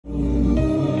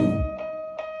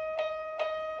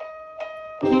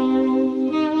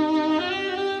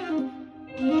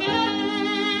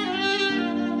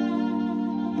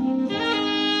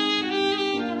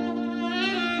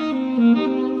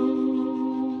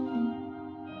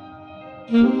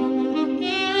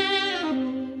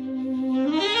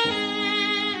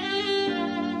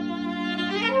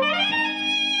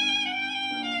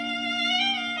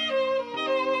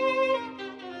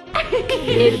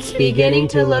It's beginning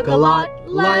to look a lot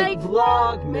like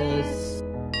Vlogmas.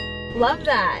 Love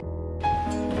that.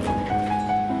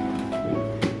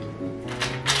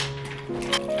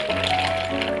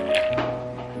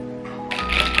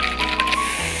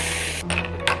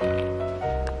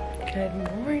 Good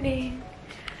morning.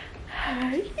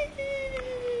 Hi.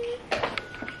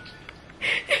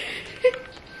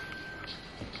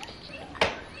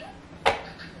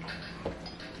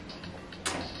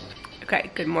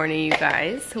 Okay, good morning, you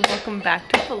guys. So welcome back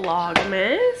to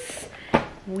Vlogmas.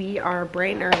 We are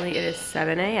bright and early. It is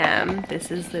 7 a.m.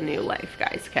 This is the new life,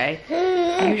 guys, okay?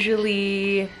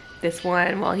 Usually this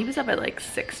one, well, he was up at like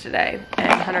 6 today,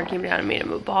 and Hunter came down and made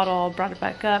him a bottle, brought it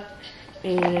back up,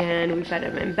 and we fed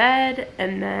him in bed,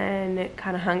 and then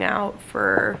kind of hung out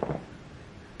for,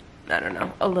 I don't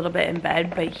know, a little bit in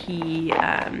bed, but he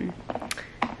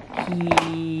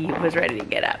was ready to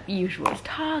get up. You was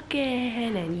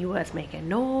talking and you was making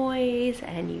noise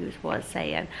and you was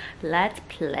saying, let's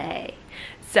play.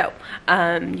 So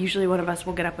usually one of us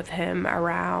will get up with him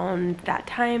around that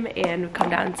time and come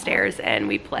downstairs and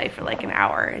we play for like an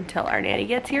hour until our nanny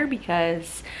gets here,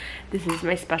 because this is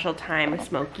my special time with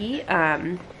Smokey.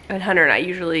 And Hunter and I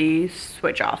usually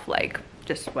switch off, like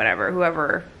just whatever,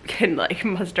 whoever can like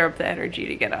muster up the energy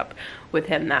to get up with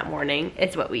him that morning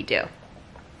is what we do.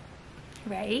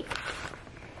 Right?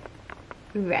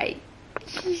 Right.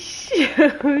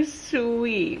 So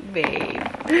sweet, babe.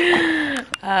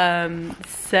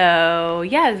 So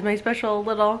yeah, it's my special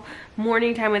little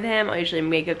morning time with him. I usually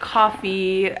make a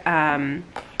coffee, and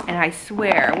I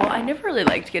swear, well, I never really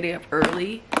liked getting up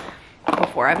early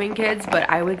before having kids, but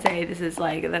I would say this is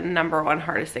like the #1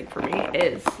 hardest thing for me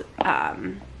is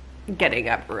getting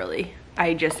up early.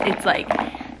 It's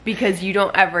like, because you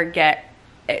don't ever get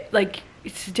it, like,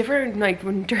 it's different like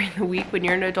when during the week when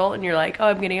you're an adult and you're like, oh,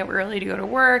 I'm getting up early to go to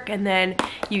work, and then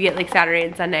you get like Saturday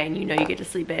and Sunday and you know you get to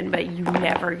sleep in, but you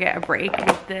never get a break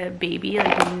with the baby.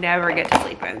 Like, you never get to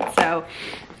sleep in. So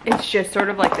it's just sort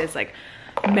of like this like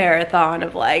marathon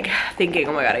of like thinking,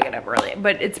 oh my god, I get up early.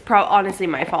 But it's honestly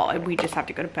my fault. We just have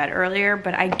to go to bed earlier.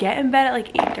 But I get in bed at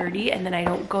like 8:30 and then I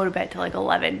don't go to bed till like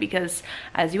 11, because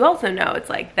as you also know,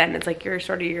 it's like then it's like your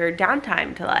sort of your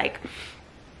downtime to like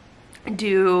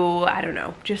do, I don't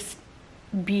know, just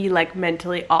be like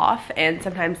mentally off. And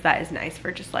sometimes that is nice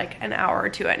for just like an hour or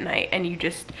two at night, and you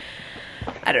just,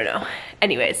 I don't know.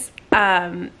 Anyways,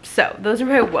 so those are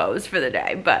my woes for the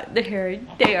day, but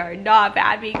they are not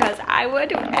bad, because I would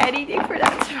do anything for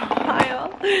that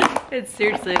smile. It's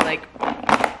seriously like,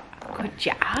 good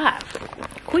job,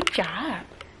 good job.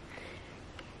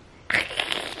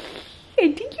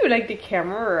 I think you like the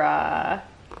camera,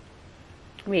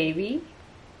 maybe.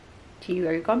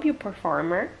 Are you gonna be a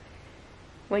performer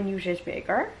when you're just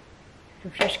bigger?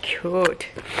 You're just cute.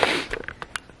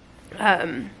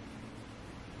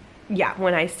 Yeah,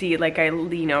 when I see, like, I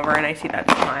lean over and I see that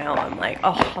smile, I'm like,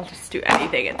 oh, I'll just do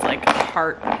anything. It's like a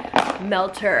heart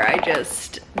melter. I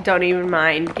just don't even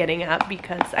mind getting up,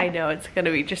 because I know it's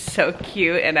gonna be just so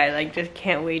cute, and I like just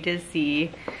can't wait to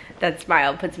see that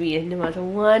smile. Puts me in the most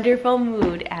wonderful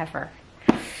mood ever.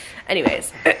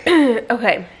 Anyways,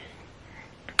 okay.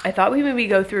 I thought we maybe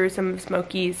go through some of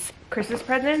Smokey's Christmas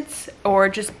presents, or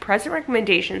just present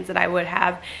recommendations that I would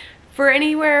have for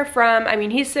anywhere from, I mean,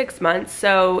 he's 6 months,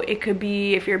 so it could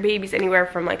be, if your baby's anywhere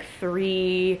from like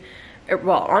 3,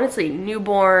 well, honestly,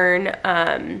 newborn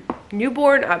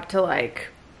up to like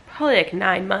probably like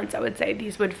 9 months, I would say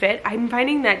these would fit. I'm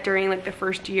finding that during like the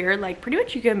first year, like pretty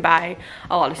much you can buy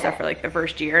a lot of stuff for like the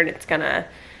first year, and it's gonna,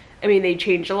 I mean, they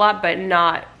changed a lot, but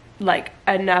not like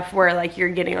enough where like you're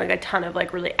getting like a ton of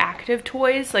like really active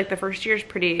toys. Like the first year is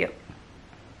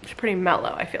it's pretty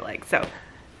mellow, I feel like. So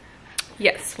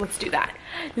yes, let's do that.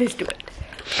 Let's do it.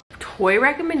 Toy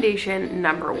recommendation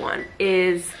 #1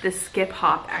 is the Skip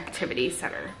Hop Activity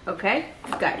Center. Okay,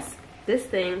 guys, this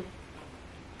thing,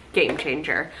 game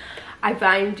changer. I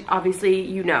find, obviously,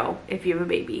 you know, if you have a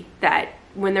baby, that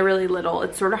when they're really little,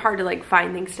 it's sort of hard to like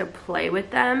find things to play with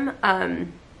them.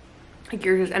 Like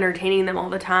you're just entertaining them all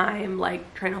the time,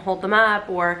 like trying to hold them up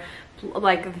or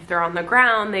like if they're on the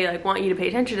ground, they like want you to pay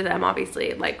attention to them,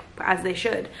 obviously, like as they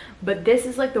should. But this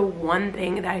is like the one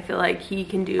thing that I feel like he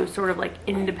can do sort of like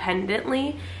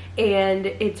independently, and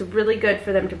it's really good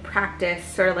for them to practice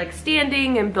sort of like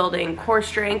standing and building core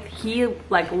strength. He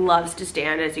like loves to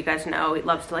stand, as you guys know. He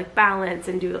loves to like balance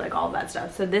and do like all that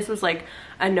stuff. So this was like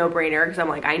a no-brainer, because I'm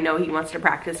like, I know he wants to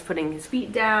practice putting his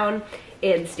feet down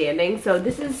and standing. So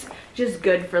this is just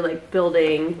good for like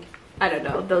building, I don't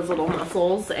know, those little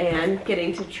muscles and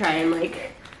getting to try and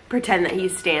like pretend that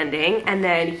he's standing. And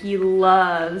then he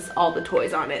loves all the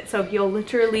toys on it. So he'll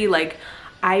literally like,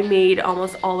 I made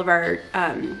almost all of our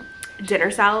dinner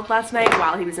salad last night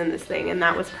while he was in this thing, and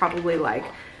that was probably like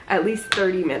at least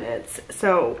 30 minutes.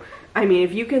 So I mean,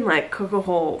 if you can like cook a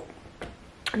whole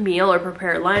meal or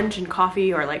prepare lunch and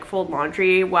coffee or like fold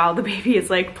laundry while the baby is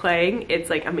like playing,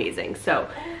 it's like amazing. So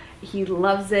he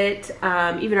loves it.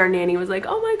 Even our nanny was like,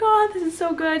 oh my god, this is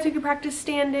so good, so you can practice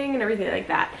standing and everything like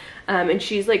that. And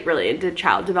she's like really into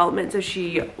child development, so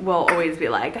she will always be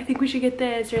like, I think we should get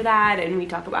this or that, and we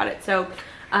talk about it. So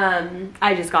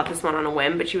I just got this one on a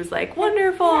whim, but she was like,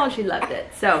 wonderful, she loved it.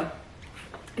 So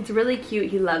it's really cute,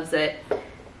 he loves it.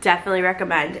 Definitely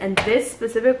recommend. And this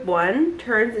specific one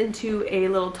turns into a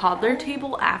little toddler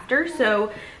table after.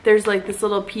 So there's like this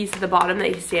little piece at the bottom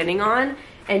that he's standing on,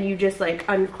 and you just like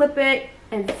unclip it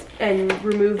and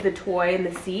remove the toy in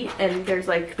the seat, and there's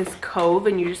like this cove,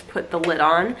 and you just put the lid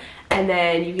on, and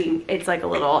then you can, it's like a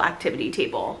little activity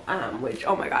table, which,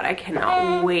 oh my god, I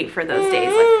cannot wait for those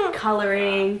days, like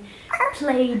coloring,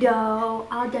 Play-Doh,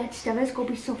 all that stuff. It's gonna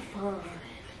be so fun.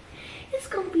 It's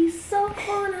gonna be so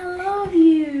fun. I love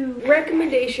you.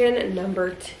 Recommendation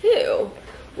number 2,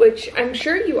 which I'm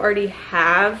sure you already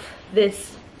have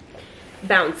this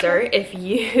bouncer if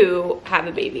you have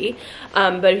a baby,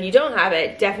 but if you don't have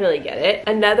it, definitely get it.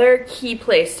 Another key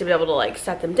place to be able to like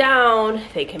set them down,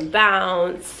 they can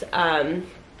bounce.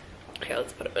 Here,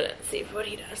 let's put him in it and see what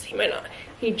he does. He might not,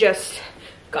 he just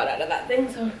got out of that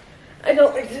thing, so I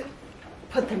don't like to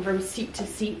put them from seat to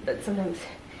seat, but sometimes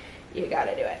you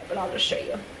gotta do it, but I'll just show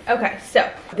you. Okay,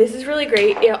 so this is really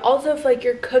great. Yeah, also if like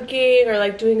you're cooking or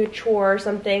like doing a chore or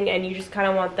something and you just kind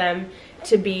of want them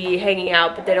to be hanging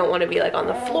out, but they don't want to be like on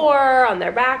the floor, on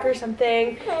their back or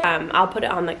something, I'll put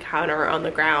it on the counter or on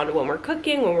the ground when we're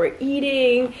cooking, when we're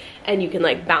eating, and you can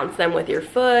like bounce them with your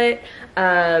foot.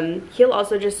 He'll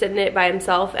also just sit in it by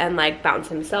himself and like bounce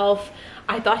himself.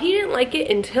 I thought he didn't like it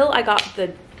until I got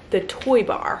the toy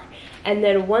bar. And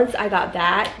then once I got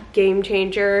that, game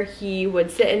changer, he would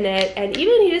sit in it, and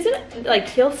even he doesn't, like,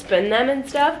 he'll spin them and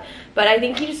stuff, but I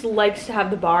think he just likes to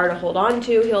have the bar to hold on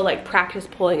to. He'll like practice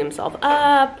pulling himself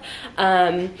up.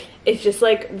 It's just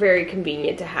like very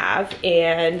convenient to have,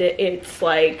 and it's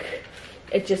like,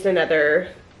 it's just another,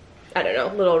 I don't know,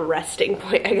 little resting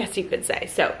point, I guess you could say.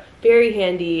 So very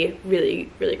handy,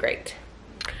 really, really great.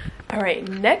 All right,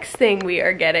 next thing we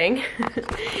are getting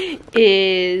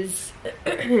is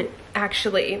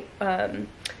actually,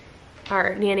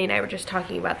 our nanny and I were just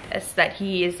talking about this, that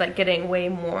he is like getting way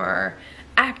more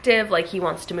active, like he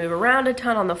wants to move around a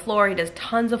ton on the floor. He does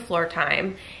tons of floor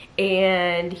time,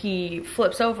 and he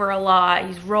flips over a lot,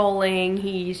 he's rolling,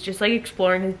 he's just like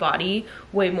exploring his body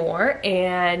way more,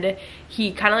 and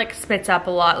he kind of like spits up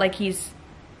a lot, like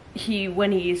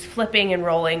when he's flipping and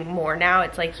rolling more now,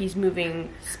 it's like he's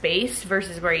moving space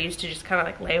versus where he used to just kind of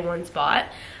like lay in one spot.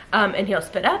 And he'll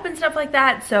spit up and stuff like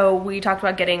that. So we talked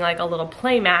about getting like a little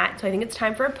play mat. So I think it's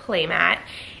time for a play mat,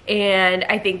 and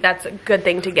I think that's a good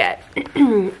thing to get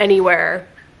anywhere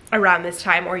around this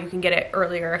time, or you can get it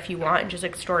earlier if you want and just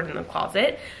like store it in the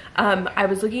closet. I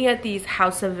was looking at these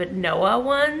House of Noah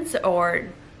ones, or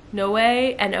Noe,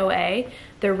 N-O-A.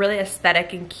 They're really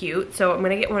aesthetic and cute, so I'm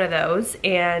gonna get one of those,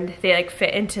 and they like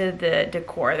fit into the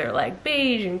decor. They're like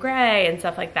beige and gray and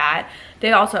stuff like that.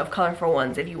 They also have colorful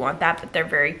ones if you want that, but they're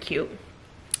very cute.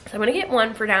 So I'm gonna get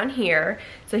one for down here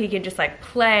so he can just like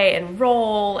play and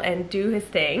roll and do his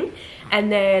thing.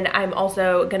 And then I'm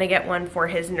also gonna get one for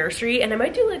his nursery, and I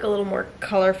might do like a little more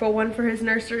colorful one for his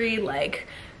nursery, like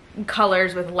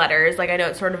colors with letters. Like, I know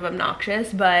it's sort of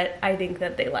obnoxious, but I think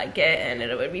that they like it and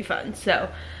it would be fun. So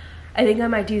I think I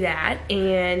might do that,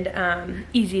 and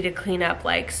easy to clean up,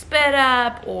 like spit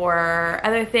up or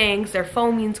other things. They're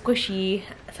foamy and squishy,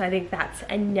 so I think that's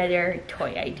another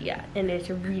toy idea, and it's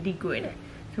really good.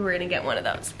 So we're gonna get one of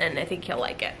those, and I think he'll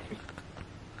like it.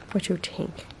 What you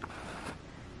think?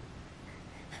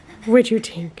 What you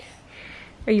think?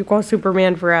 Are you going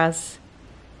Superman for us?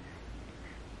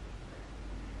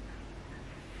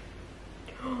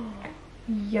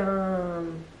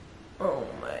 Yum. Oh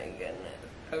my goodness.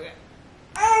 Okay.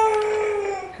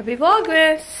 Happy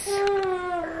Vlogmas.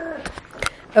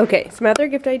 Okay, some other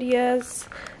gift ideas.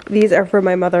 These are for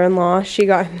my mother-in-law. She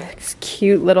got him this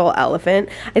cute little elephant.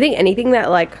 I think anything that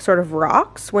like sort of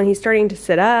rocks when he's starting to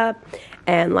sit up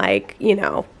and like, you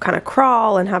know, kind of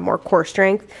crawl and have more core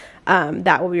strength,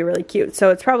 that will be really cute. So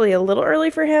it's probably a little early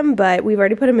for him, but we've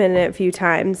already put him in it a few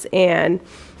times and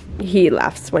he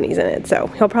laughs when he's in it, so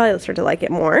he'll probably start to like it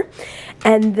more.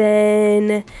 And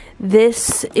then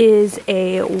this is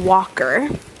a walker.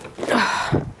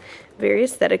 Very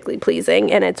aesthetically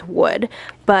pleasing, and it's wood,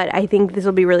 but I think this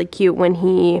will be really cute when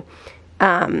he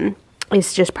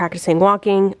is just practicing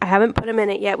walking. I haven't put him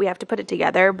in it yet. We have to put it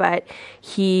together, but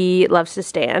he loves to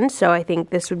stand, so I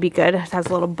think this would be good. It has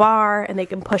a little bar and they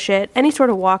can push it. Any sort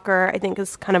of walker I think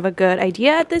is kind of a good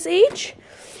idea at this age.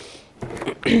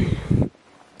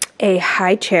 A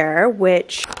high chair,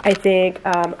 which I think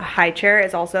a high chair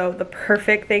is also the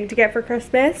perfect thing to get for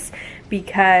Christmas,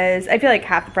 because I feel like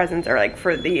half the presents are like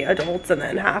for the adults and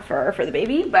then half are for the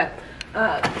baby, but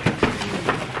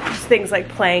just things like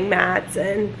playing mats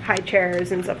and high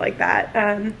chairs and stuff like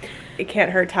that. It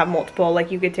can't hurt to have multiple. Like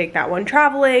you could take that one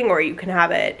traveling, or you can have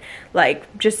it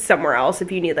like just somewhere else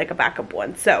if you need like a backup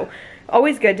one. So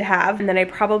always good to have. And then I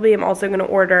probably am also gonna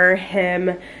order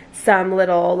him some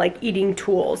little like eating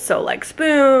tools, so like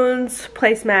spoons,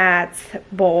 placemats,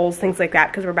 bowls, things like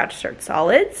that, because we're about to start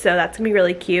solids, so that's gonna be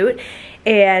really cute.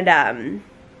 And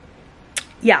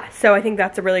yeah, so I think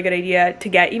that's a really good idea to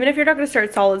get, even if you're not gonna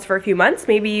start solids for a few months.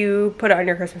 Maybe you put it on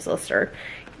your Christmas list, or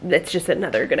that's just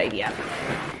another good idea.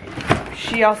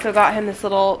 She also got him this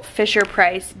little Fisher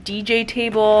Price DJ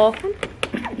table.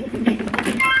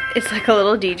 It's like a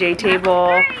little DJ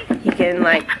table. He can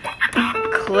like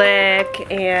click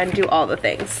and do all the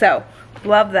things. So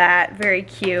love that, very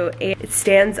cute. And it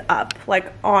stands up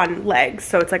like on legs,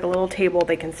 so it's like a little table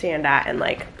they can stand at and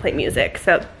like play music.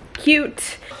 So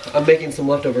cute. I'm making some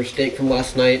leftover steak from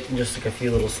last night, just like a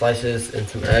few little slices and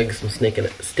some eggs, some steak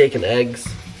and eggs,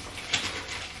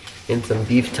 and some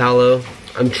beef tallow.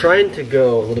 I'm trying to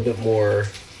go a little bit more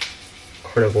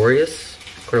carnivorous.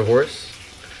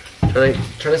 Trying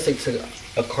to stick to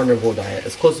a carnivore diet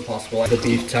as close as possible. The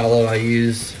beef tallow I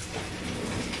use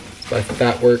by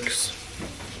Fatworks,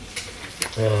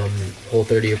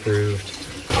 Whole30 approved.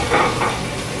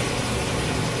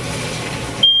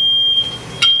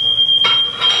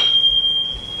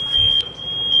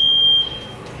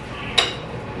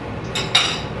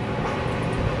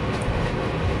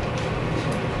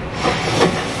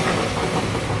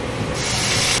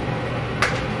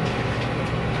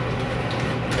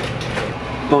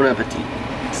 Bon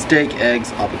appetit. Steak,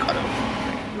 eggs, avocado.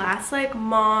 Last like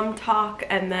mom talk,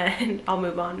 and then I'll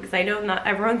move on, because I know not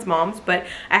everyone's moms, but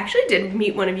I actually did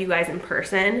meet one of you guys in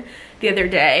person the other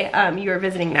day. You were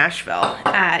visiting Nashville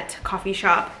at a coffee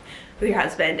shop with your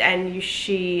husband, and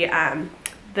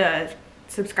the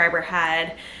subscriber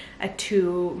had a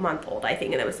 2-month-old, I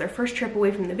think, and it was their first trip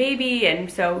away from the baby.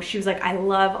 And so she was like, I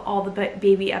love all the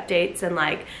baby updates and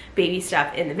like baby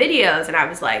stuff in the videos. And I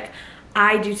was like,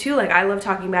 I do too. Like, I love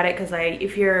talking about it, because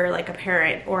if you're like a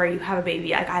parent or you have a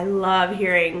baby, like I love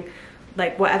hearing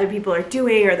like what other people are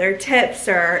doing or their tips,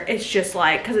 or it's just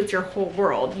like, because it's your whole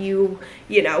world, you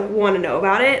know, want to know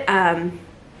about it.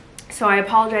 So I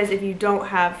apologize if you don't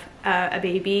have a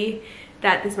baby,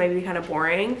 that this might be kind of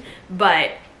boring,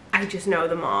 but I just know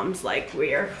the moms, like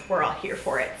we're all here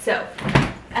for it. So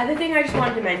other thing I just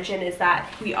wanted to mention is that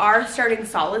we are starting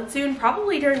solids soon.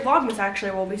 Probably during Vlogmas,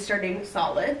 actually, we'll be starting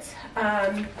solids.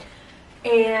 And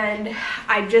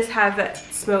I just have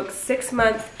Smoke's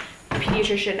 6-month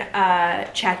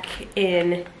pediatrician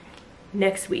check-in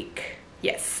next week.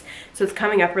 Yes, so it's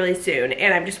coming up really soon,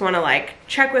 and I just want to like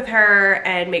check with her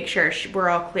and make sure we're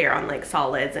all clear on like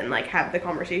solids, and like have the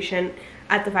conversation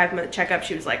at the 5-month checkup.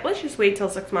 She was like, let's just wait till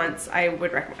 6 months. I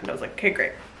would recommend. I was like, okay,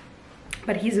 great.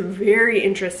 But he's very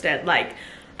interested, like,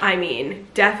 I mean,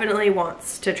 definitely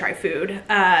wants to try food.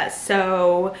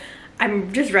 So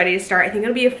I'm just ready to start. I think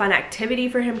it'll be a fun activity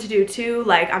for him to do too.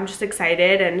 Like, I'm just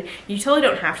excited, and you totally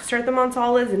don't have to start them on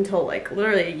solids until like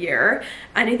literally a year.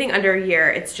 Anything under a year,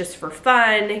 it's just for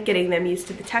fun, getting them used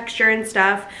to the texture and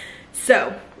stuff.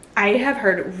 So I have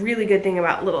heard a really good thing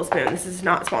about Little Spoon. This is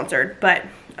not sponsored, but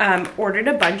ordered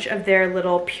a bunch of their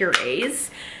little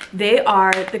purees. They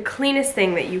are the cleanest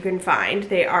thing that you can find.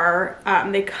 They are,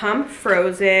 they come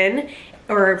frozen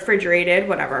or refrigerated,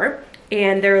 whatever.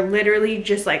 And they're literally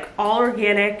just like all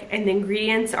organic, and the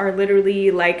ingredients are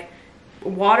literally like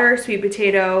water, sweet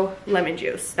potato, lemon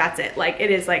juice. That's it. Like,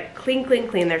 it is like clean, clean,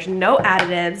 clean. There's no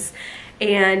additives.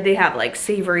 And they have like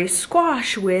savory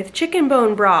squash with chicken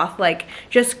bone broth, like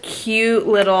just cute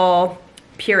little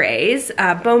purees.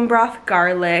 Bone broth,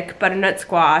 garlic, butternut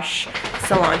squash,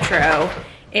 cilantro,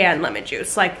 and lemon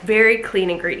juice. Like very clean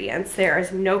ingredients. There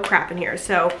is no crap in here.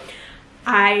 So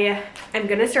I am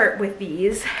gonna start with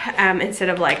these instead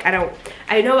of like,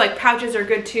 I know like pouches are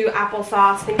good too,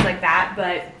 applesauce, things like that,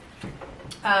 but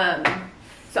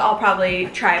so I'll probably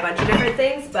try a bunch of different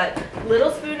things, but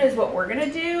little spoon is what we're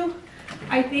gonna do,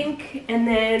 I think. And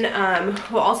then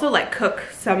we'll also like cook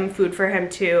some food for him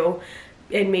too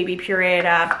and maybe puree it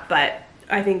up, but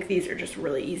I think these are just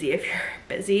really easy if you're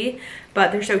busy,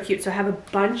 but they're so cute. So I have a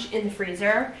bunch in the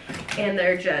freezer and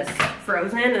they're just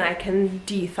frozen and I can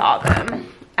de-thaw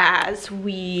them as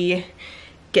we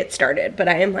get started. But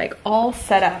I am like all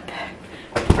set up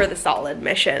for the solid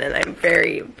mission and I'm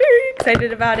very, very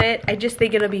excited about it. I just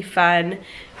think it'll be fun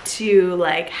to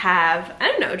like have, I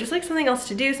don't know, just like something else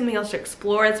to do, something else to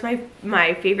explore. It's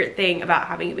my favorite thing about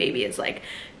having a baby is like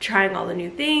trying all the new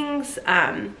things,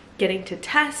 getting to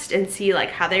test and see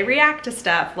like how they react to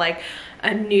stuff, like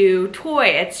a new toy.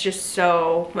 It's just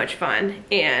so much fun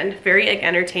and very like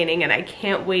entertaining, and I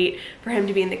can't wait for him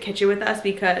to be in the kitchen with us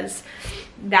because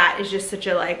that is just such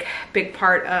a like big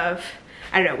part of,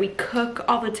 I don't know, we cook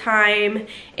all the time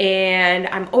and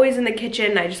I'm always in the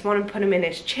kitchen. I just want to put him in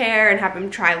his chair and have him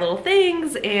try little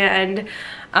things, and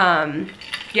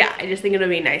yeah, I just think it'll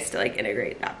be nice to like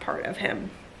integrate that part of him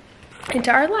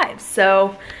into our lives.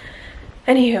 So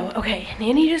anywho, okay,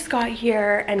 Nanny just got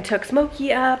here and took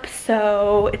Smokey up,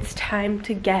 so it's time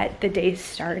to get the day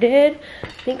started. I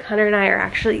think Hunter and I are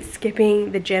actually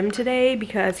skipping the gym today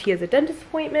because he has a dentist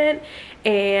appointment,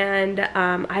 and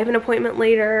I have an appointment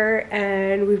later,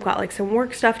 and we've got like some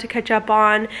work stuff to catch up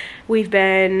on. We've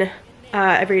been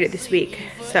every day this week,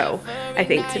 so I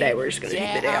think today we're just gonna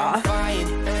take the day off.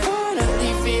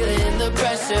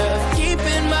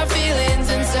 Keeping my feelings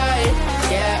inside.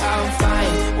 Yeah, I'm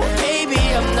fine. Well, maybe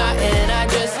I'm not, and I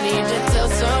just need to tell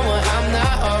someone I'm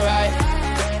not alright.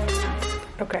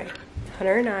 Okay,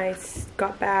 Hunter and I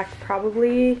got back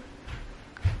probably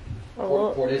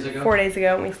four days ago. 4 days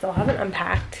ago, and we still haven't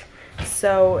unpacked.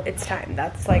 So it's time.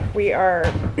 That's like, we are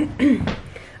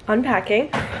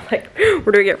unpacking. Like,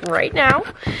 we're doing it right now.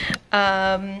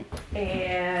 And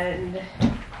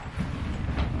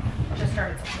just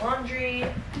started some laundry.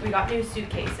 We got new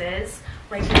suitcases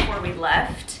right before we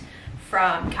left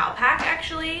from Calpac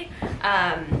actually,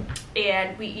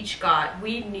 and we each got,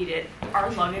 we needed,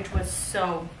 our luggage was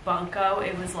so bunko,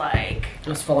 it was like, it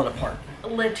was falling apart.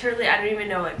 Literally, I don't even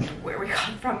know like where we got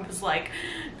it from. It was like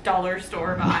dollar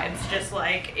store vibes, just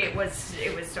like it was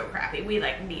so crappy. We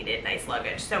like needed nice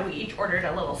luggage, so we each ordered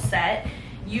a little set.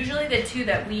 Usually the two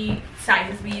that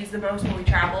sizes we use the most when we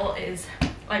travel is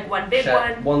like one big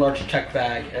one large check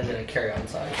bag, and then a carry-on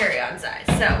size.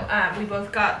 So we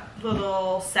both got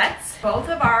little sets. Both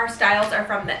of our styles are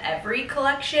from the Every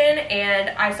collection, and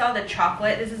I saw the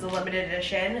chocolate. This is a limited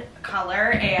edition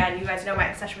color, and you guys know my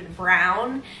obsession with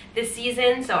brown this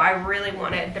season, so I really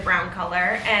wanted the brown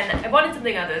color, and I wanted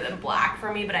something other than black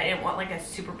for me, but I didn't want like a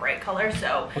super bright color.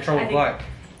 So what's wrong with black?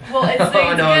 Well, it's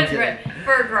no, good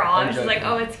for a girl. I was just like,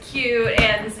 oh, it's cute,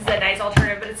 and this is a nice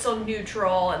alternative, but it's still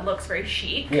neutral and looks very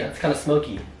chic. Yeah, it's kind of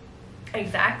smoky.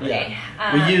 Exactly.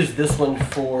 Yeah. We used this one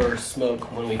for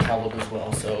smoke when we traveled as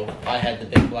well. So I had the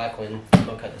big black one,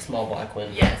 Smoke had the small black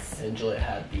one. Yes. And Juliet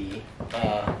had the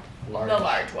large. The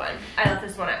large one. I left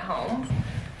this one at home.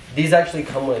 These actually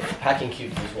come with packing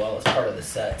cubes as well as part of the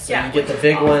set. So yeah, you get the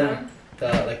big one,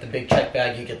 the big check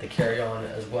bag. You get the carry-on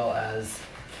as well as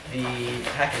the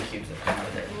packing cubes that come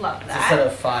with it. Love that. It's a set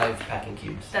of 5 packing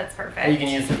cubes. That's perfect. And you can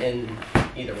use it in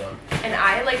either one. And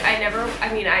I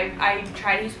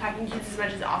try to use packing cubes as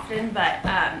much as often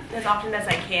as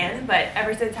I can, but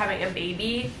ever since having a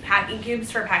baby, packing cubes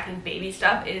for packing baby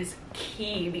stuff is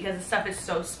key because the stuff is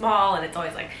so small and it's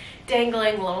always like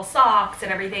dangling little socks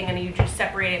and everything, and you just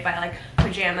separate it by like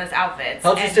pajamas, outfits.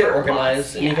 Helps you stay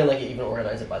organized, and you can like even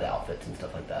organize it by the outfits and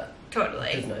stuff like that. Totally.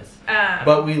 Which is nice.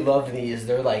 But we loved these.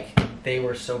 They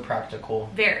were so practical.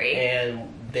 Very. And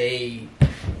they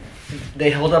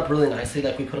held up really nicely.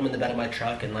 Like we put them in the bed of my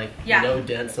truck, and like no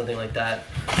dents, nothing like that,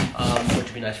 which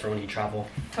would be nice for when you travel.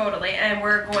 Totally. And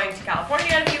we're going to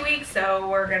California in a few weeks, so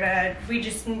we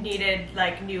just needed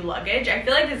like new luggage. I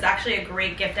feel like this is actually a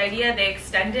great gift idea. They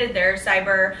extended their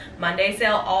Cyber Monday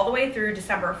sale all the way through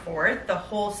December 4th. The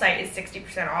whole site is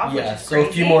 60% off, which is crazy. So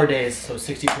a few more days, so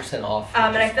 60% off.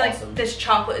 And I feel like this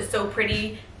chocolate is so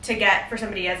pretty to get for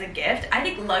somebody as a gift. I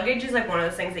think luggage is like one of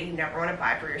those things that you never want to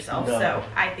buy for yourself. No. So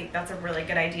I think that's a really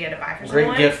good idea to buy for someone.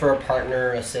 Great gift for a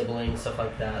partner, a sibling, stuff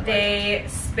like that. They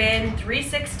spin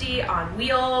 360 on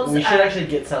wheels. We should actually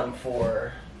get some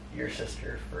for your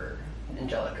sister, for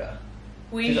Angelica.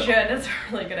 We should. That's a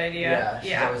really good idea.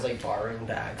 Yeah, she's always like borrowing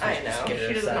bags. I know.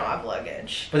 She doesn't have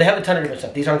luggage. But they have a ton of different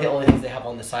stuff. These aren't the only things they have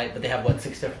on the site, but they have, what,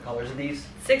 6 different colors of these?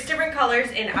 6 different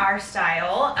colors in our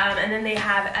style. And then they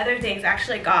have other things. I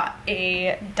actually got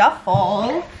a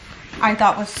duffel I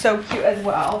thought was so cute as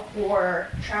well for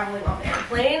traveling on the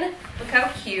airplane. Look how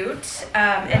cute.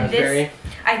 And this,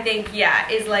 I think, yeah,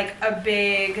 is like a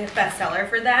big bestseller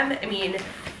for them. I mean,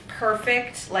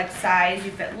 perfect like size.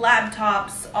 You fit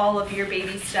laptops, all of your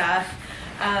baby stuff,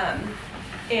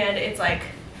 and it's like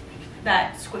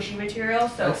that squishy material,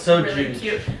 so it's so really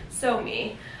cute. So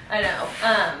me, I know.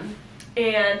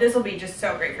 And this will be just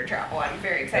so great for travel. I'm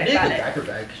very excited about it. Diaper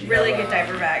bag. Really good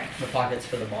diaper bag. The pockets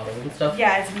for the bottle and stuff.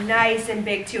 Yeah, it's nice and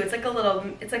big too. It's like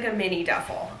a mini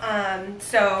duffel.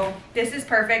 So this is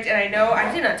perfect. And I know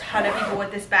I've seen a ton of people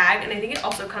with this bag, and I think it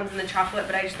also comes in the chocolate,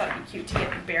 but I just thought it'd be cute to get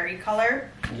the berry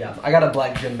color. Yeah, I got a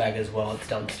black gym bag as well. It's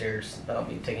downstairs that I'll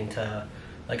be taking to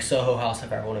like Soho House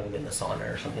if I ever want to go in the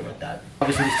sauna or something like that.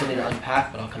 Obviously we still need to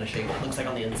unpack, but I'll kind of show you what it looks like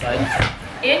on the inside.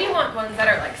 And you want ones that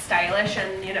are like stylish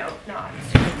and, you know, not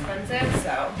super expensive,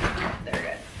 so they're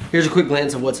good. Here's a quick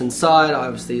glance of what's inside.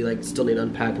 Obviously, like, still need to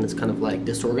unpack and it's kind of like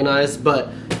disorganized,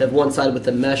 but they have one side with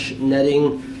the mesh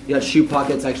netting. You got shoe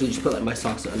pockets. I actually just put like my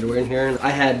socks and underwear in here. I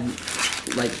had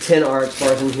like 10 RX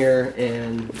bars in here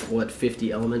and what,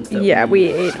 50 elements. That yeah, we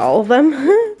ate all of them.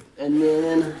 And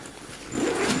then,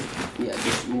 yeah,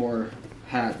 just more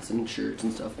hats and shirts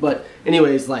and stuff. But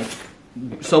anyways, like,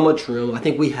 so much room. I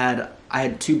think I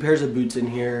had 2 pairs of boots in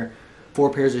here,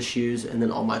 4 pairs of shoes, and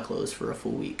then all my clothes for a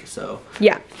full week. So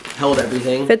yeah, held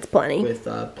everything. Fits plenty. With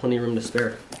plenty of room to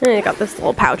spare. And I got this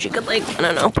little pouch you could, like, I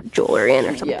don't know, put jewelry in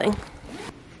or something. Yeah.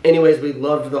 Anyways, we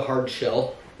loved the hard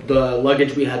shell. The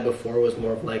luggage we had before was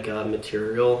more of like a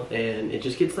material, and it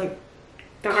just gets like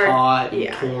caught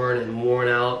and torn and worn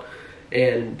out.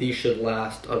 And these should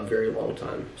last a very long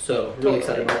time. So really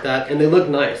excited about that. And they look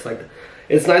nice. Like,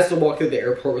 it's nice to walk through the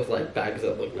airport with like bags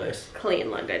that look nice. Clean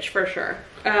luggage for sure.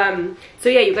 So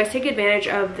yeah, you guys take advantage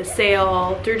of the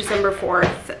sale through December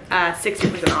 4th,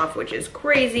 60% off, which is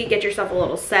crazy. Get yourself a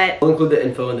little set. I'll include the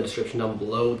info in the description down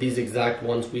below. These exact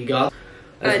ones we got,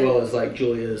 as well as like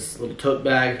Julia's little tote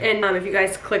bag. And if you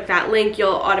guys click that link,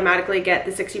 you'll automatically get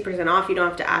the 60% off. You don't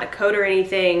have to add a code or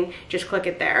anything. Just click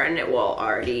it there and it will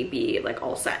already be like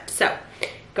all set. So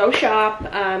go shop,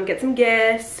 get some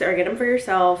gifts or get them for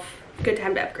yourself. Good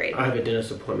time to upgrade. I have a dentist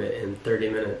appointment in 30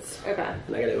 minutes. Okay.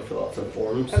 And I gotta go fill out some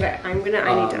forms. Okay, I need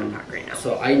to unpack right now.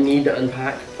 So I need to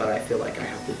unpack, but I feel like I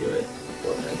have to do it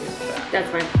before I get back. That's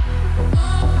fine.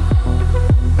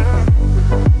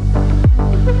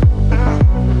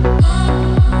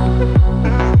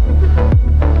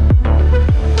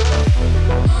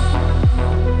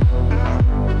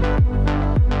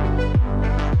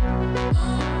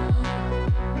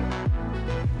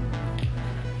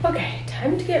 Okay,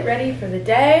 time to get ready for the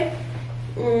day.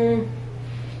 I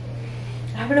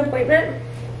have an appointment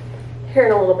here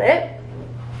in a little bit.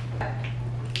 I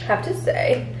have to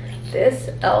say, this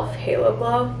e.l.f. Halo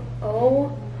Glow,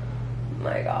 oh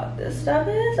my god, this stuff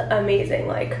is amazing.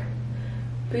 Like,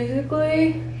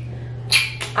 basically,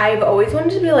 I've always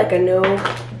wanted to be like a no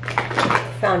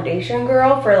foundation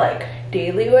girl for like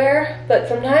daily wear, but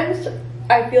sometimes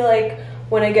I feel like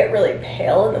when I get really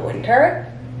pale in the winter,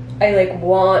 I like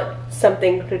want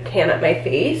something to tan up my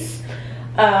face.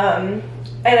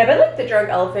 And I bet like the Drunk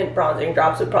Elephant bronzing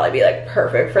drops would probably be like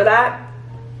perfect for that.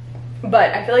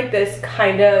 But I feel like this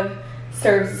kind of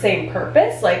serves the same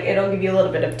purpose. Like, it'll give you a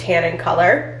little bit of tan and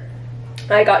color.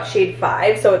 I got shade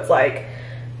 5, so it's like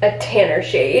a tanner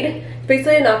shade. It's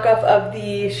basically a knockoff of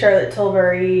the Charlotte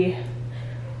Tilbury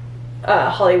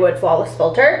Hollywood Flawless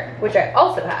Filter, which I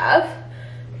also have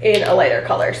in a lighter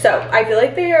color. So I feel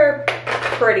like they are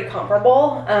pretty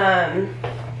comparable. And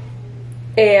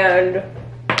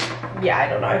yeah, I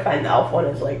don't know, I find the e.l.f. one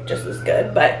is like just as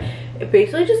good, but it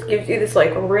basically just gives you this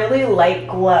like really light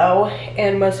glow.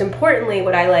 And most importantly,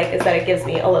 what I like is that it gives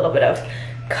me a little bit of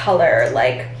color,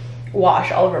 like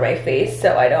wash all over my face,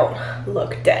 so I don't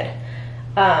look dead.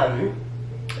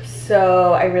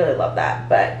 So I really love that,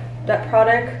 but that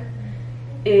product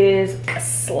is a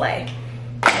slay.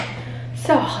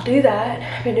 So I'll do that.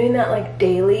 I've been doing that like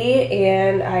daily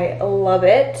and I love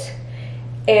it.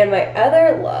 And my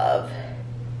other love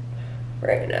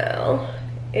right now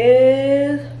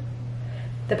is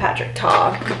the Patrick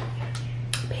Ta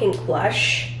Pink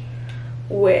Blush,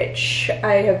 which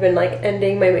I have been like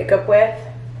ending my makeup with,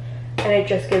 and it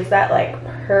just gives that like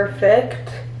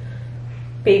perfect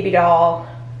baby doll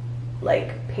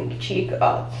like pink cheek.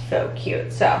 Oh, so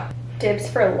cute. So Dibs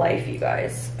for life, you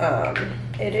guys.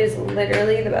 It is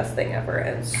literally the best thing ever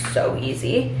and so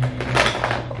easy.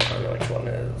 I don't know which one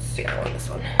is. Yeah, I want this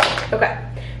one. Okay,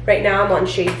 right now I'm on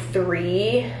shade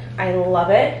 3. I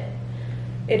love it.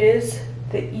 It is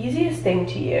the easiest thing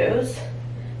to use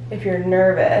if you're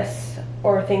nervous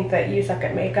or think that you suck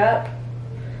at makeup.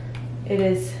 It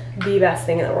is the best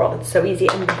thing in the world. It's so easy.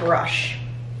 And the brush,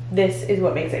 this is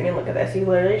what makes it. I mean, look at this. You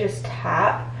literally just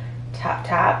tap, tap,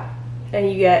 tap, and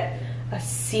you get a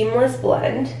seamless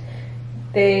blend.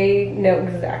 They know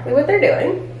exactly what they're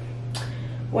doing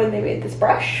when they made this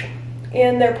brush,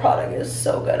 and their product is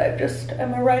so good.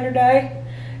 I'm a ride or die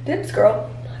Dibs girl.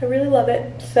 I really love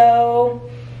it. So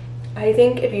I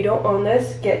think if you don't own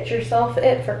this, get yourself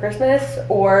it for Christmas,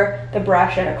 or the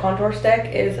brush and a contour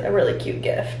stick is a really cute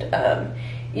gift.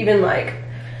 Even like,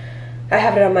 I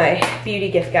have it on my beauty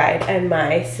gift guide, and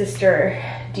my sister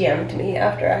DM'd me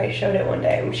after I showed it one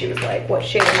day, and she was like, what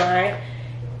shade am I?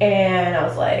 And I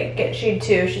was like, get shade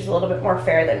 2. She's a little bit more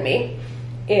fair than me.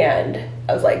 And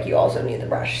I was like, you also need the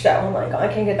brush. So I'm like, oh,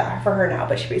 I can't get that for her now,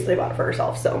 but she basically bought it for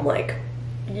herself. So I'm like,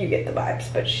 you get the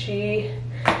vibes, but she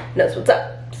knows what's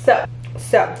up.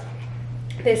 So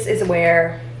this is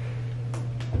where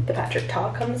the Patrick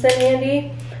Ta comes in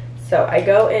handy. So I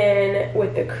go in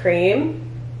with the cream.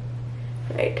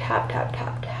 I tap, tap,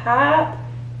 tap, tap.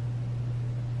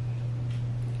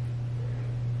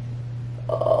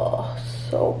 Oh,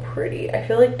 so pretty. I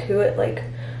feel like too, it like,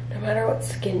 no matter what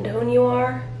skin tone you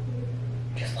are,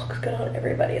 it just looks good on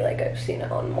everybody. Like, I've seen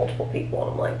it on multiple people,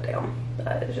 and I'm like, damn,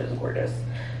 that is just gorgeous.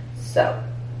 So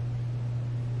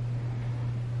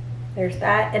there's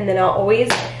that. And then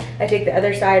I take the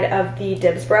other side of the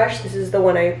Dibs brush. This is the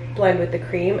one I blend with the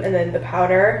cream, and then the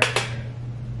powder.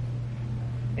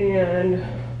 And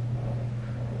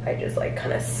I just like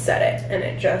kind of set it, and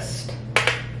it just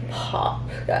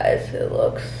pops, guys. It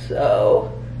looks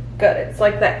so good. It's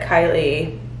like that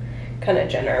Kylie kind of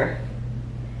Jenner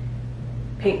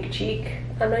pink cheek.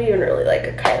 I'm not even really like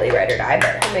a Kylie ride or die,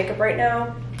 but her makeup right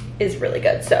now is really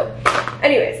good. So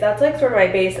anyways, that's like sort of my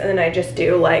base, and then I just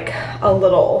do like a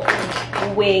little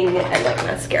wing and like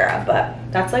mascara, but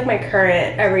that's like my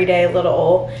current everyday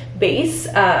little base.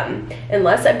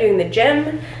 Unless I'm doing the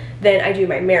gym, then I do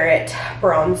my Merit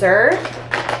bronzer,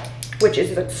 which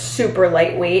is super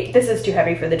lightweight. This is too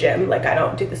heavy for the gym. Like, I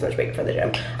don't do this much makeup for the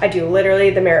gym. I do literally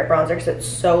the Merit bronzer because it's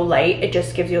so light. It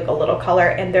just gives you like a little color,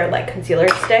 and they're like concealer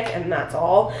stick, and that's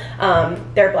all.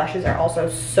 Their blushes are also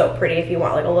so pretty if you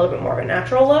want like a little bit more of a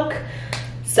natural look.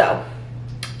 So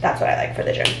that's what I like for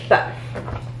the gym. But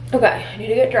okay, I need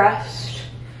to get dressed.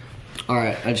 All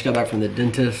right, I just got back from the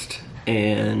dentist,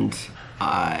 and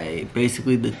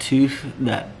basically the tooth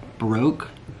that broke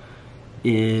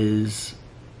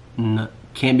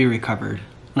can't be recovered.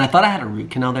 And I thought I had a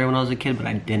root canal there when I was a kid, but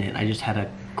I didn't. I just had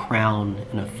a crown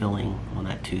and a filling on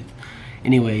that tooth.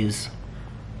 Anyways,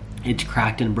 it's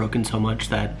cracked and broken so much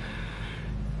that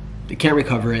they can't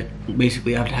recover it.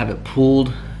 Basically, I have to have it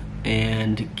pulled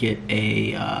and get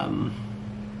a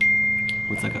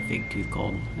what's like a fake tooth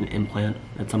called? An implant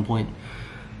at some point.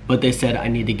 But they said I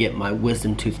need to get my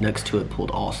wisdom tooth next to it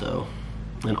pulled also.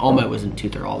 And all my wisdom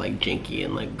teeth are all like janky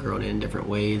and like grown in different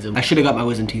ways. And I should have got my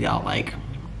wisdom teeth out like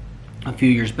a few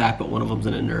years back, but one of them's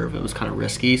in a nerve. It was kind of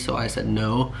risky, so I said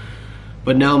no.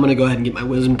 But now I'm gonna go ahead and get my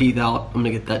wisdom teeth out. I'm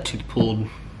gonna get that tooth pulled,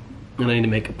 and I need to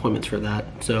make appointments for that.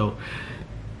 So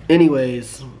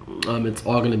anyways, it's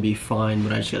all gonna be fine,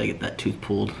 but I just gotta get that tooth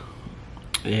pulled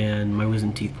and my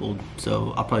wisdom teeth pulled.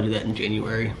 So I'll probably do that in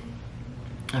January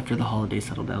after the holidays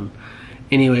settle down.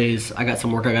 Anyways, I got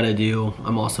some work I gotta do.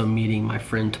 I'm also meeting my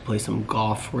friend to play some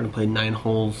golf. We're gonna play 9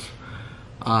 holes.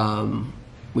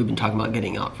 We've been talking about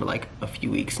getting out for like a few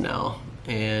weeks now,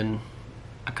 and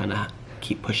I kinda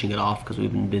keep pushing it off because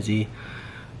we've been busy.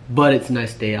 But it's a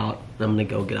nice day out. I'm gonna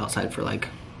go get outside for like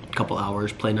a couple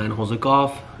hours, play 9 holes of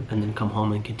golf, and then come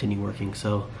home and continue working.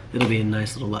 So it'll be a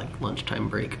nice little like lunchtime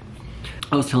break.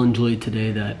 I was telling Julie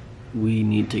today that we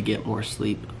need to get more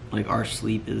sleep. Like, our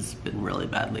sleep has been really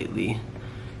bad lately.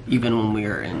 Even when we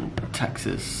were in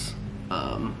Texas,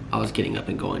 I was getting up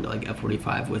and going to like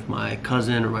F45 with my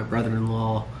cousin or my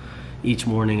brother-in-law each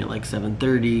morning at like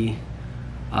 7:30,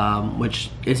 which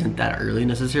isn't that early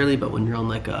necessarily, but when you're on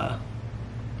like a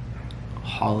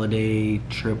holiday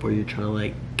trip where you're trying to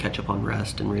like catch up on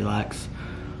rest and relax,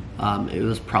 it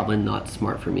was probably not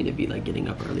smart for me to be like getting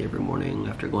up early every morning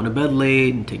after going to bed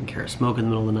late and taking care of smoke in the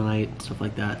middle of the night, stuff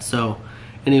like that. So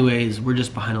anyways, we're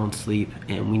just behind on sleep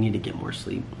and we need to get more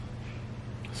sleep.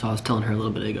 So I was telling her a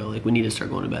little bit ago, like, we need to start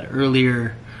going to bed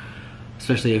earlier,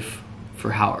 especially if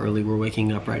for how early we're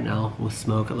waking up right now with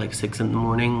smoke at like 6 in the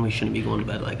morning. We shouldn't be going to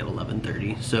bed like at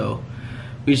 11:30. So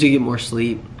we usually get more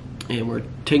sleep, and we're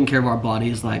taking care of our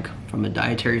bodies like from a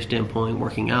dietary standpoint,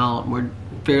 working out. We're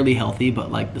fairly healthy,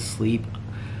 but like the sleep,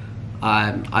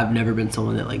 I've never been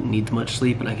someone that like needs much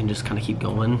sleep, and I can just kind of keep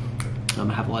going. I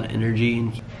have a lot of energy,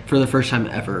 and for the first time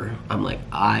ever, I'm like,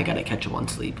 I gotta catch up on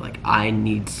sleep. Like, I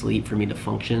need sleep for me to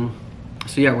function.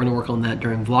 So yeah, we're gonna work on that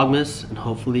during Vlogmas and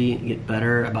hopefully get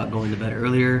better about going to bed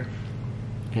earlier.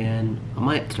 And I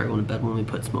might start going to bed when we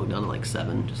put smoke down at like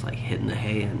 7, just like hitting the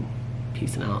hay and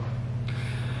peacing out.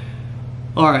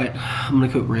 All right, I'm gonna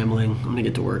quit rambling. I'm gonna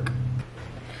get to work.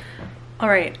 All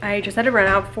right, I just had to run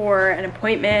out for an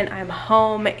appointment. I'm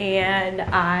home and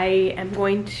I am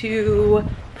going to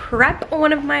prep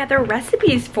one of my other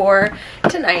recipes for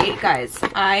tonight. Guys,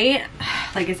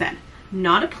 like I said,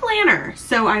 not a planner,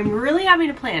 so I'm really having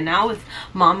to plan now with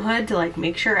momhood to like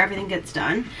make sure everything gets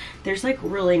done. There's like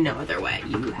really no other way.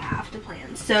 You have to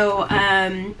plan. So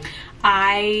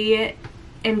I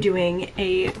am doing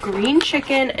a green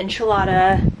chicken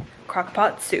enchilada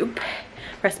crockpot soup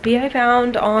recipe I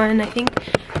found on, I think,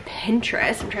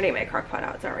 Pinterest. I'm trying to get my crockpot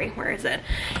out, sorry, where is it?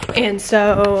 And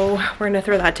so we're gonna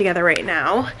throw that together right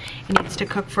now. It needs to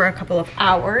cook for a couple of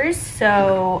hours,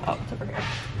 so, oh, it's over here.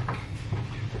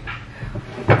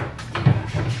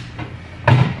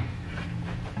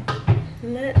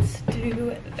 Let's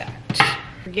do that.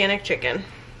 Organic chicken.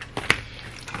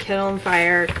 Kettle on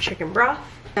fire, chicken broth.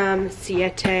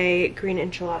 Siete green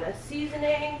enchilada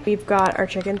seasoning. We've got our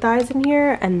chicken thighs in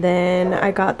here, and then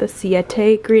I got the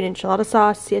Siete green enchilada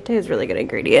sauce. Siete has really good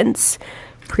ingredients.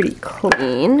 Pretty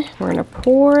clean. We're gonna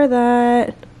pour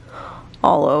that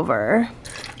all over.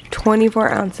 24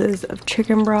 ounces of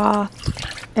chicken broth,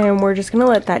 and we're just gonna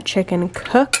let that chicken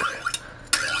cook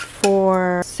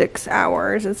for 6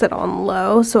 hours. It's set on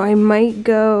low, so I might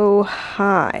go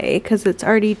high because it's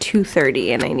already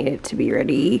 2:30 and I need it to be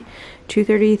ready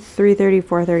 2:30, 3:30,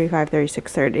 4:30, 5:30,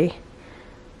 6:30,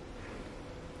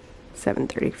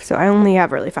 7:30. So I only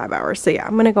have really 5 hours. So yeah,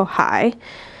 I'm gonna go high.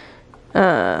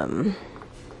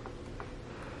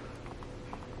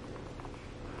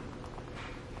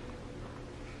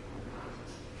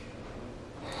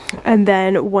 And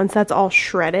then once that's all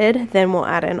shredded, then we'll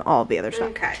add in all the other stuff.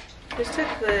 Okay, just took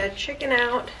the chicken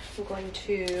out. I'm going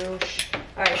to,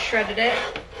 I shredded it.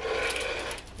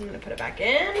 I'm gonna put it back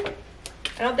in.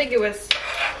 I don't think it was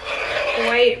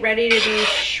quite ready to be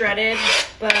shredded,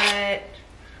 but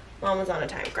Mom was on a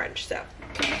time crunch, so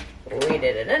we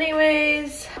did it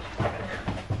anyways.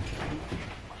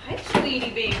 Hi,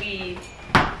 sweetie baby.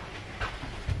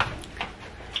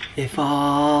 If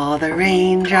all the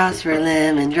raindrops were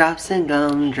lemon drops and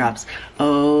gumdrops,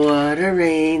 oh, what a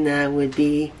rain that would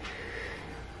be.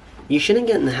 You shouldn't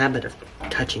get in the habit of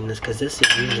touching this because this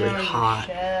is usually hot.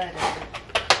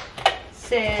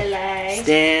 Silly.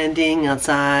 Standing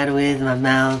outside with my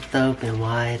mouth open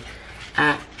wide.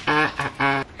 Ah, ah, ah,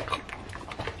 ah.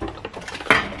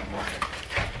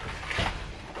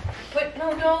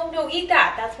 No, eat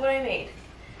that. That's what I made.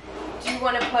 Do you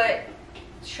want to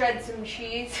shred some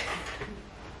cheese?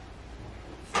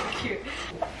 So cute.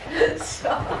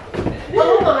 Stop.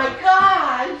 Oh my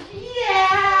gosh!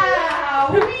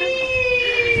 Yeah!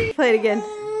 Whee! Play it again.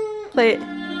 Play it.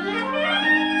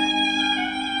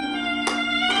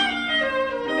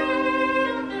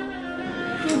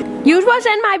 You was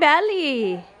in my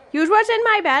belly. You was in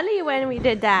my belly when we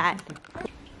did that.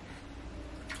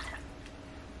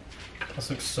 This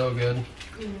looks so good.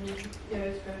 Yeah,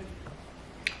 it's good.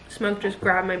 Smoke just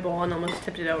grabbed my bowl and almost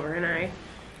tipped it over, and I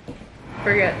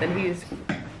forget that he's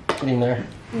Getting there.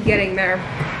 getting there.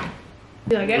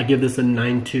 You like I it? give this a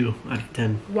 9.2 out of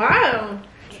 10. Wow.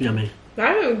 It's yummy.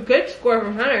 That's a good score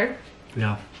from Hunter.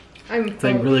 Yeah. It's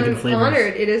like really good flavors.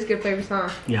 honored. It is good flavors, huh?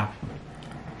 Yeah.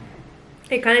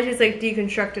 It kind of tastes like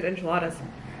deconstructed enchiladas.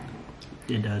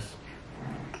 It does.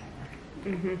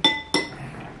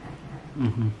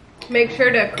 Make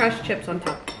sure to crush chips on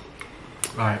top.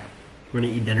 Alright. We're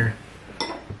gonna eat dinner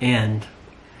and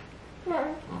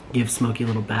give Smokey a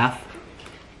little bath.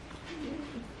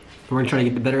 We're gonna try to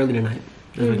get to bed early tonight,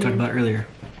 as we talked about earlier.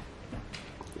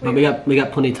 But we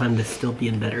got plenty of time to still be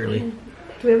in bed early.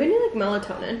 Do we have any like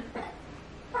melatonin?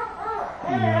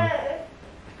 I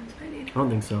don't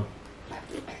think so.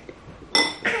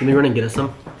 Let me run and get us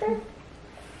some.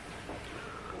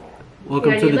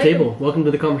 Welcome to the table. Welcome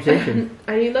to the conversation.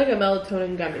 I need like a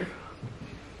melatonin gummy.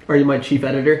 Are you my chief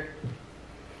editor?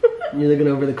 You're looking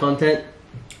over the content?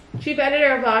 Chief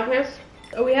editor of Vlogmas.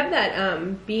 Oh, we have that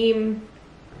Beam.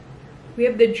 We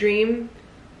have the Dream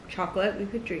chocolate. We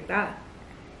could drink that.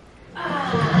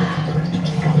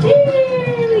 Here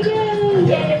we go.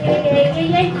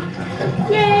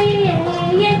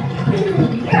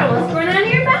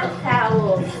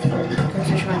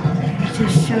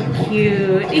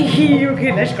 cute.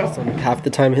 Okay, let's go. Half the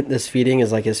time this feeding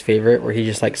is like his favorite, where he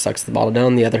just like sucks the bottle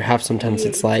down. The other half sometimes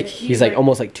it's like he's like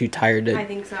almost like too tired to. I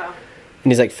think so.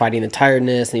 And he's like fighting the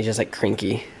tiredness, and he's just like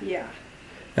cranky. Yeah.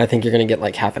 I think you're gonna get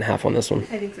like half and half on this one.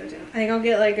 I think so too. I think I'll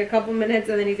get like a couple minutes,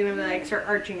 and then he's gonna like start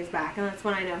arching his back, and that's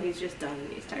when I know he's just done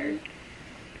and he's tired.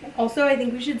 Also, I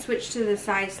think we should switch to the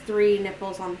size 3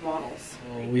 nipples on the bottles.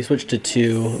 Oh, we switched to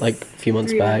 2 like a few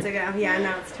months 3 back. months ago. Yeah,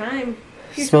 now it's time.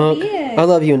 Smoke. I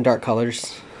love you in dark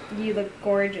colors. You look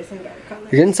gorgeous in dark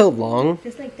colors. You're getting so long.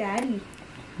 Just like Daddy.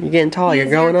 You're getting tall. You're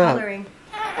growing up. Coloring.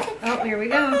 Oh, here we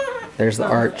go. There's the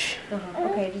arch.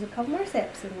 Okay, just a couple more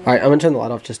sips. All right, I'm gonna turn the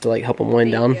light off just to like help him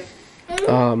wind down.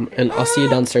 And I'll see you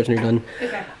downstairs when you're done.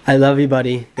 Okay. I love you,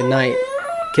 buddy. Good night.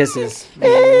 Kisses.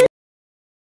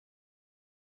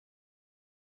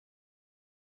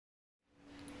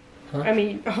 Huh? I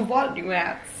mean, a lot of new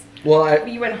hats. Well,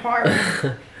 you went hard.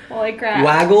 Holy crap.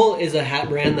 Waggle is a hat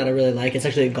brand that I really like. It's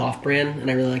actually a golf brand, and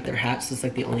I really like their hats. It's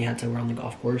like the only hats I wear on the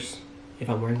golf course if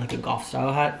I'm wearing like a golf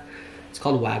style hat. It's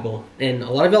called Waggle. And a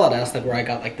lot of y'all had asked like where I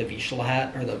got like the Vishal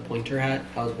hat or the pointer hat.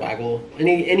 That was Waggle.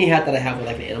 Any hat that I have with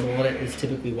like an animal on it is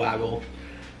typically Waggle.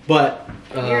 But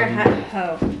you're a hat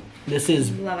hoe. This is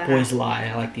Boys Lie.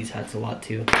 I like these hats a lot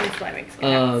too. Boys Lie makes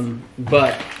hats.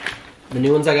 But the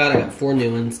new ones I got 4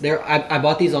 new ones. I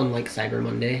bought these on like Cyber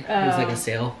Monday. It was like a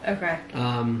sale. Okay.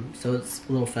 So it's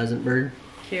a little pheasant bird.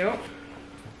 Cute.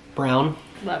 Brown.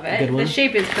 Love it. Good one. The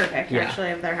shape is perfect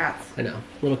actually of their hats. I know.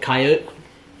 Little coyote.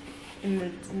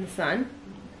 In the sun.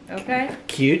 Okay.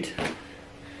 Cute.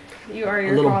 You are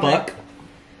your little father. buck.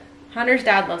 Hunter's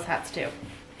dad loves hats too.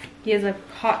 He has a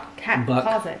hot cat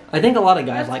closet. I think a lot of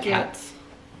guys like hats.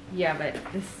 Yeah, but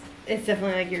it's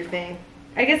definitely like your thing.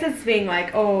 I guess it's being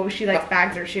like, oh, she likes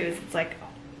bags or shoes. It's like, oh.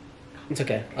 It's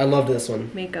okay. I loved this one.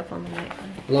 Makeup on the night.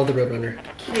 I love the Roadrunner.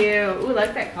 Cute. Ooh, I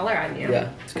like that color on you. Yeah,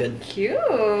 it's good. Cute.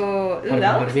 Ooh,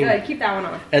 that looks good. Keep that one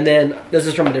on. And then this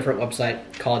is from a different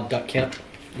website called Duck Camp.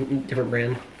 Different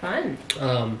brand. Fun.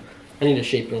 I need to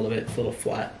shape it a little bit. It's a little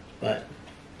flat, but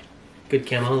good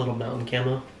camo, a little mountain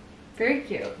camo. Very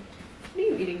cute. What are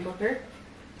you eating, Booker?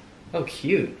 Oh,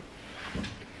 cute.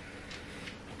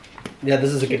 Yeah,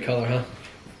 this is a good color, huh?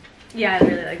 Yeah, I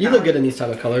really like that. You look good in these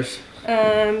type of colors.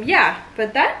 Yeah,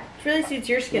 but that really suits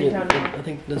your skin tone. I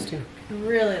think it does too.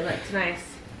 Really looks nice.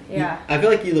 Yeah. I feel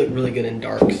like you look really good in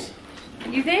darks.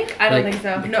 You think? I don't think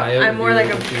so. No, I'm more like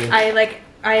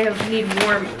I need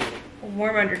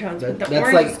warm undertones, but the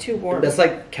orange is too warm. That's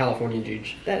like California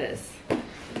Juge. That is.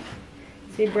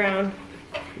 See, brown.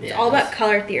 Yeah, it's all about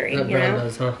color theory, you know?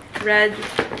 Does, huh?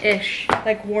 Red-ish,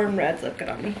 like warm reds look good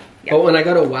on me. Yeah. But when I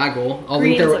go to Waggle, I'll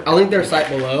link their site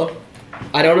below.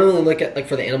 I don't really look at like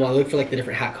for the animal. I look for like the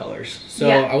different hat colors. So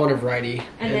I want a variety,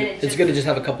 and it's good to just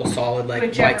have a couple solid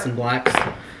like whites and blacks.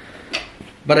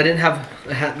 But I didn't have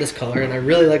a hat this color, and I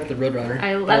really like the Roadrunner.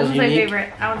 That was my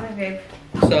favorite. That was my favorite.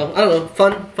 So I don't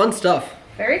know, fun stuff.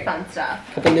 Very fun stuff.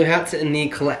 Couple new hats in the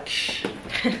collection.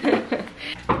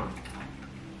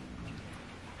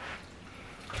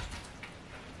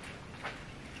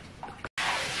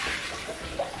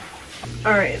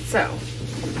 Alright, so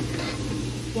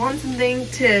want something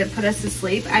to put us to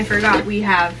sleep. I forgot we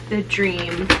have the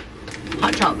Dream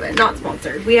hot chocolate, not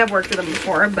sponsored. We have worked with them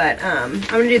before, but I'm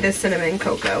gonna do this cinnamon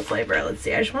cocoa flavor. Let's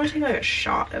see. I just want to take like a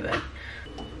shot of it.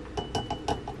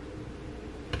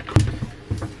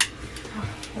 Oh,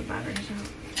 the battery's out.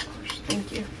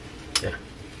 Thank you. Yeah.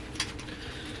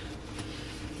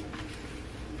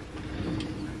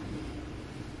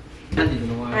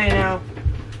 I know.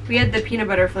 We had the peanut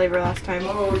butter flavor last time.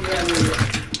 Oh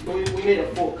yeah, we made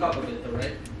a full cup of it though,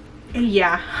 right?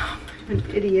 Yeah. I'm an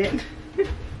idiot.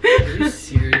 Are you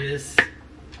serious?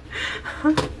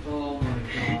 Oh my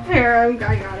god. Here, I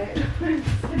got it.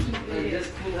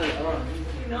 Just clean that up.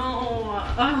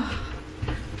 No.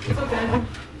 It's okay.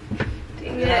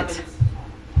 Dang it.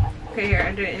 Okay, here,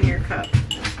 I do it in your cup.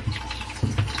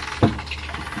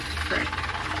 Frick.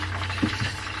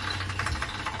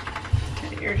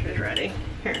 Okay, yours is ready.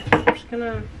 Here, I'm just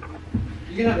gonna...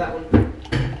 You can have that one.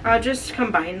 I'll just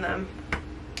combine them.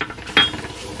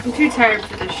 I'm too tired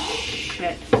for this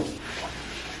shit.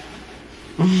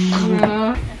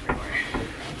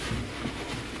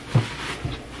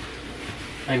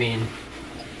 I mean,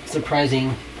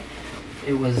 surprising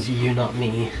it was you, not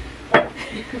me.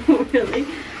 Really?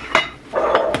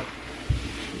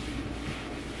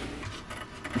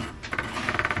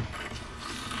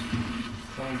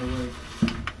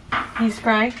 He's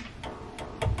crying?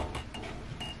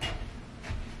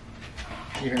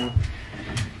 Yeah.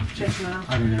 Just now.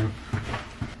 I don't know.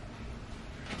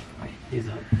 He's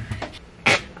up.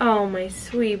 Oh, my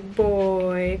sweet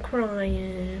boy,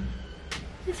 crying.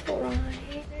 It's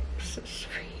alright. So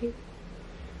sweet.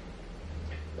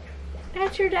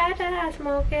 That's your dad,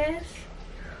 Marcus.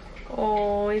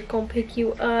 Oh, he's gonna pick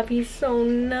you up. He's so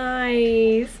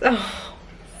nice. Oh,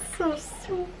 so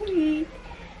sweet.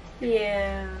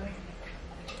 Yeah.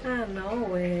 I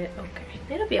know it. Okay,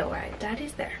 it'll be alright.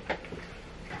 Daddy's there.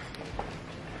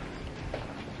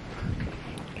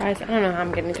 Guys, I don't know how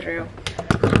I'm getting through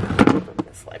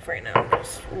this life right now. I'm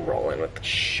just rolling with the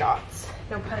shots.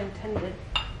 No pun intended.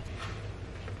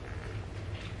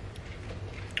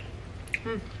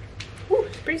 Ooh,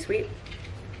 it's pretty sweet.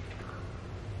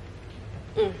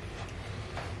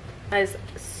 That is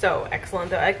so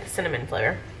excellent though. I like the cinnamon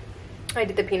flavor. I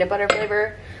did the peanut butter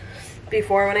flavor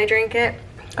before when I drank it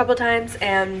a couple times,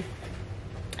 and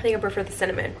I think I prefer the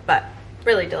cinnamon, but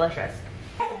really delicious.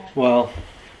 Well,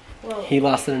 Whoa. he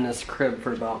lasted in his crib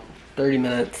for about 30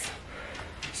 minutes.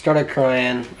 Started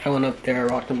crying. I went up there,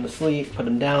 rocked him to sleep, put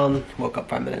him down. Woke up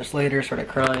 5 minutes later, started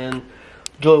crying.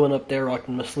 Joey went up there, rocked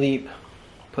him to sleep,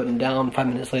 put him down. 5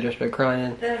 minutes later, started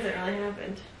crying. That hasn't really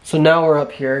happened. So now we're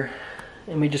up here,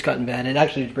 and we just got in bed. It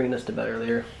actually was bringing us to bed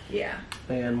earlier. Yeah.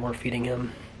 And we're feeding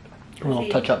him a little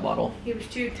touch-up bottle. He was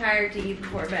too tired to eat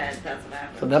before bed. That's what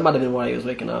happened. So that might have been why he was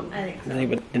waking up. I think so. He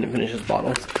didn't finish his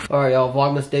bottle. All right, y'all.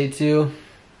 Vlogmas day 2.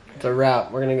 It's a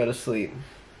wrap. We're gonna go to sleep.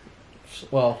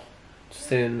 Well,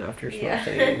 soon after Yeah.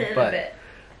 eating, In a but bit.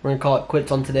 we're gonna call it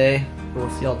quits on today, and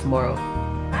we'll see y'all tomorrow.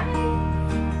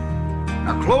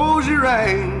 Now close your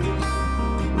eyes,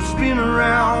 we'll spin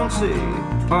around, say,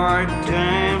 part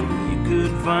time you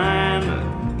could find, but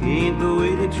ain't the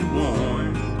way that you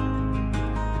want.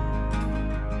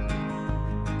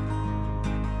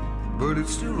 But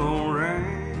it's still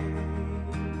alright.